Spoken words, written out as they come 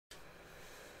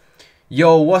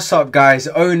Yo, what's up guys?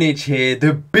 Ownage here.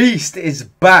 The beast is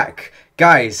back.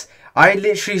 Guys, I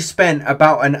literally spent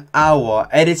about an hour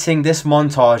editing this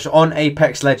montage on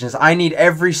Apex Legends. I need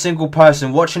every single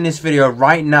person watching this video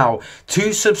right now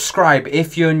to subscribe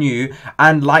if you're new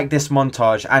and like this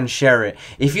montage and share it.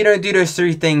 If you don't do those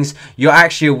three things, you're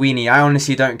actually a weenie. I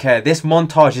honestly don't care. This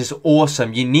montage is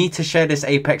awesome. You need to share this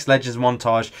Apex Legends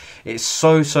montage. It's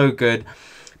so good.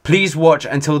 Please watch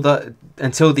until the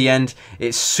end.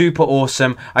 It's super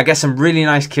awesome. I get some really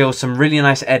nice kills, some really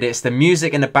nice edits. The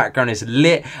music in the background is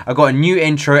lit. I got a new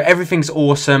intro. Everything's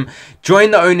awesome.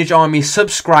 Join the Ownage army.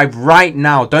 Subscribe right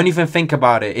now. Don't even think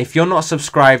about it. If you're not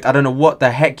subscribed, I don't know what the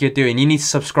heck you're doing. You need to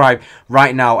subscribe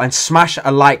right now and smash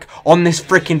a like on this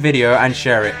freaking video and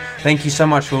share it. Thank you so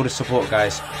much for all the support,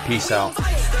 guys. Peace out.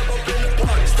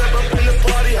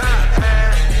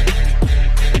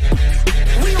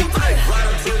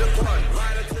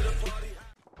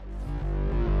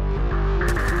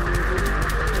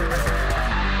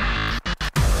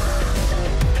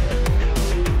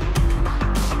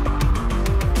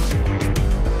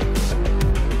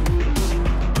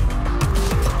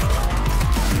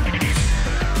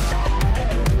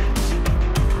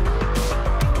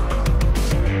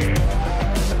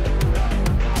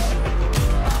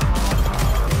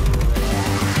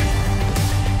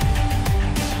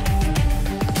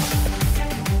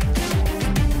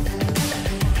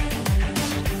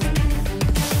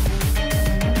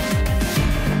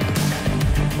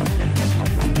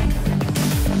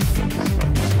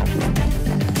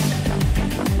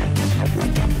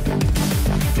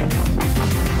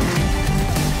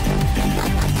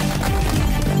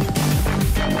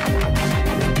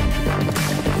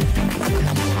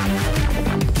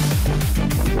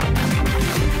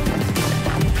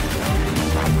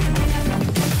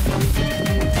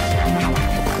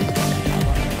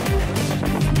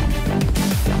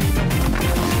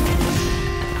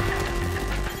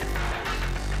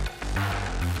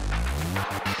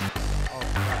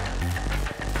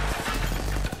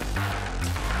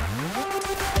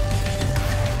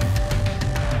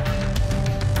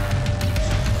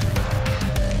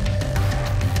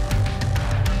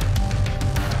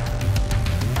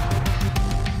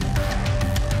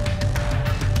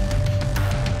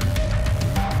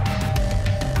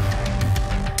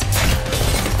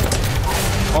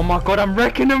 Oh my god, I'm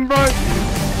wrecking them, bro!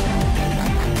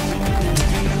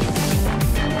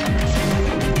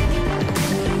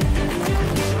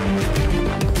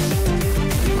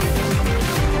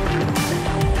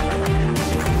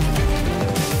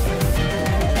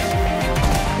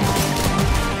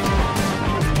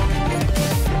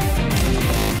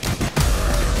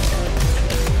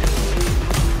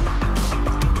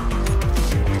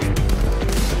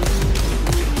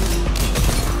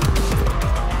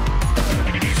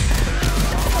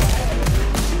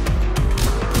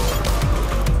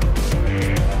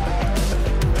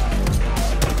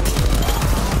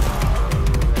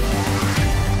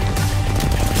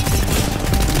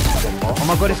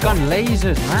 Oh my god, it's got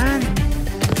lasers, man!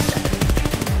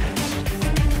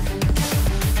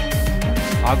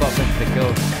 I got pushed the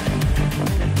kill.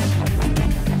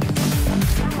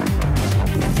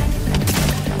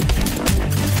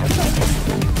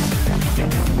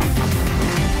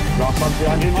 Last one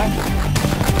behind you, mate.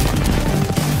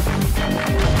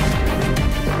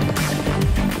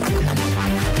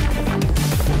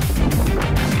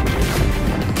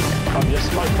 I'm just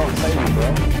smoke on saving, bro.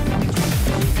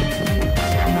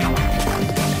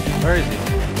 Where is he?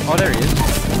 Oh, there he is.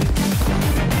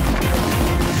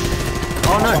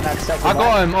 Oh no, I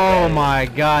got him. Oh my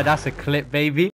god, that's a clip, baby.